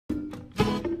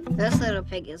This little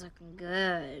pig is looking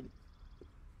good.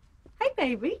 Hey,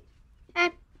 baby. Hey.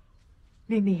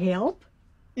 Need any help?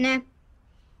 Nah. Do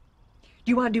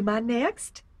you want to do mine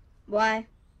next? Why?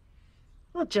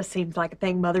 Well, it just seems like a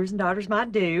thing mothers and daughters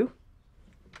might do.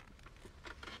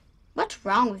 What's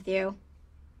wrong with you?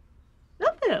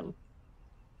 Nothing.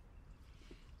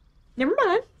 Never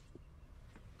mind.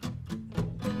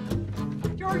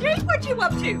 Georgie, what you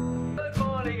up to? Good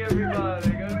morning,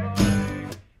 everybody. Good morning.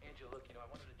 Angela, look, I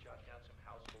wanted to jot down some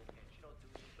household hints. Do's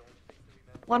and don'ts, things to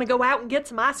remember. Want to go out and get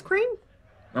some ice cream?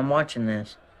 I'm watching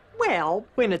this. Well,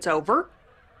 when it's over.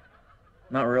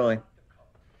 Not really.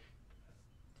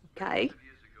 Okay.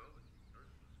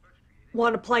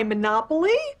 Want to play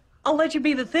Monopoly? I'll let you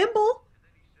be the thimble.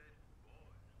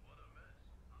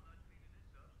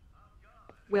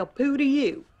 Well, poo to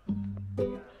you.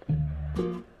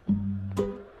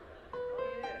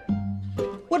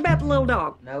 What about the little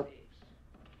dog? Nope.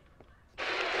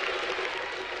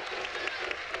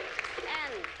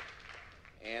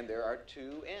 And there are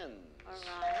 2 N's. All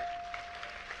right.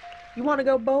 You want to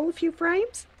go bowl a few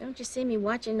frames? Don't you see me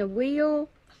watching the wheel?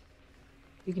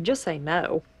 You can just say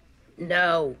no.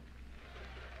 No.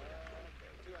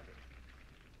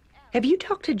 Have you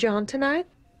talked to John tonight?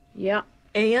 Yeah.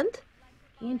 And?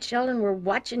 He and Sheldon were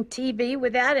watching TV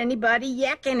without anybody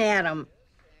yakking at them.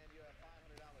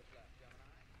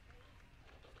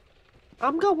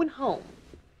 I'm going home.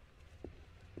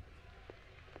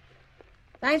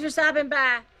 Thanks for stopping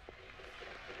by.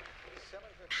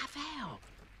 Hi, Val.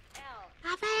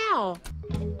 Hi, Val.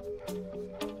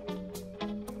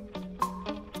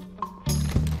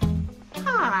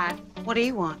 Hi. What do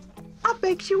you want? I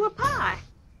baked you a pie.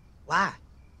 Why?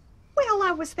 Well,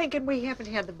 I was thinking we haven't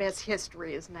had the best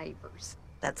history as neighbors.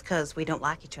 That's because we don't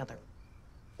like each other.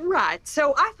 Right,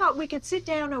 so I thought we could sit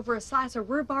down over a slice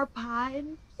of rhubarb pie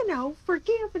and,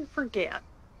 forgive and forget.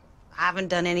 I haven't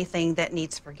done anything that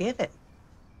needs forgiving.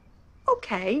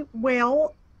 Okay,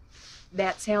 well,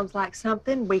 that sounds like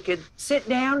something we could sit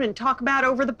down and talk about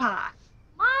over the pie.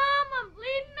 Mom, I'm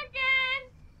bleeding again.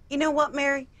 You know what,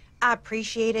 Mary? I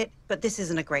appreciate it, but this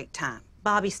isn't a great time.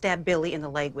 Bobby stabbed Billy in the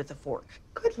leg with a fork.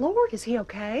 Good Lord, is he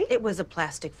okay? It was a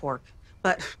plastic fork,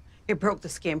 but it broke the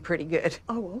skin pretty good.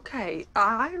 Oh, okay.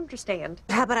 I understand.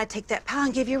 How about I take that pie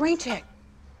and give you a rain check?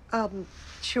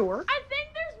 Sure. I think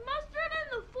there's mustard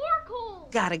in the fork hole.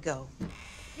 Gotta go.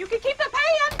 You can keep the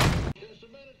pan. Just a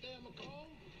minute there, McCall.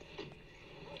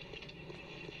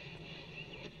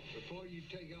 Before you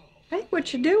take off. Hey,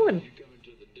 what you doing?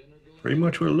 Pretty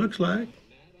much what it looks like.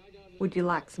 Would you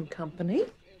like some company?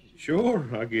 Sure,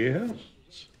 I guess.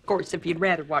 Of course, if you'd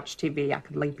rather watch TV, I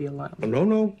could leave you alone.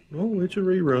 No, it's a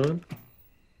rerun.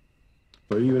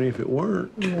 But even if it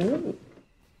weren't. No.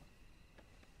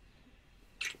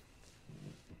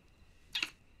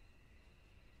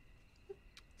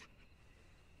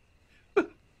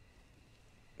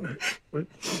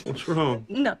 What's wrong?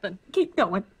 Nothing. Keep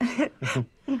going.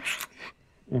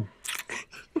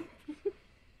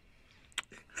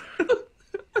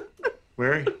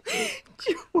 Mary?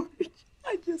 George,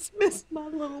 I just miss my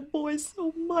little boy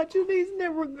so much, and he's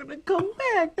never gonna come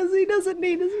back because he doesn't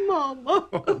need his mama.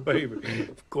 Oh, baby,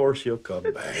 of course he'll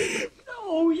come back.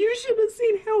 Oh, you should have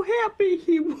seen how happy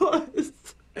he was.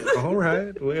 All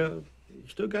right, well, you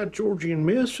still got Georgie and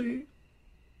Missy.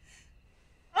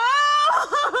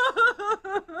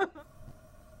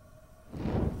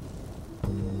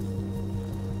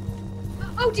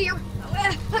 Oh, dear.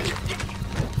 Oh,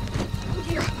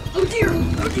 dear. Oh, dear.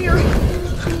 Oh, dear.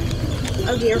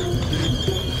 Oh, dear.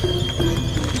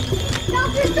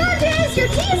 Dr. Sturgis, your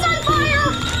tea is on fire!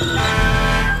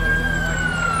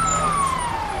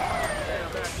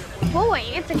 Boy,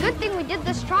 it's a good thing we did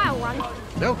this trial run.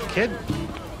 No kidding.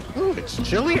 Ooh, it's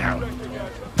chilly out.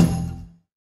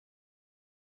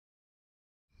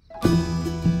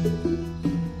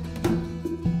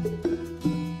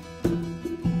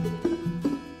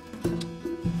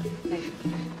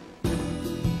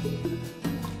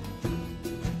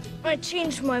 I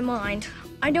changed my mind.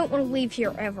 I don't want to leave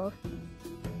here ever.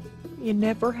 You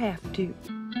never have to.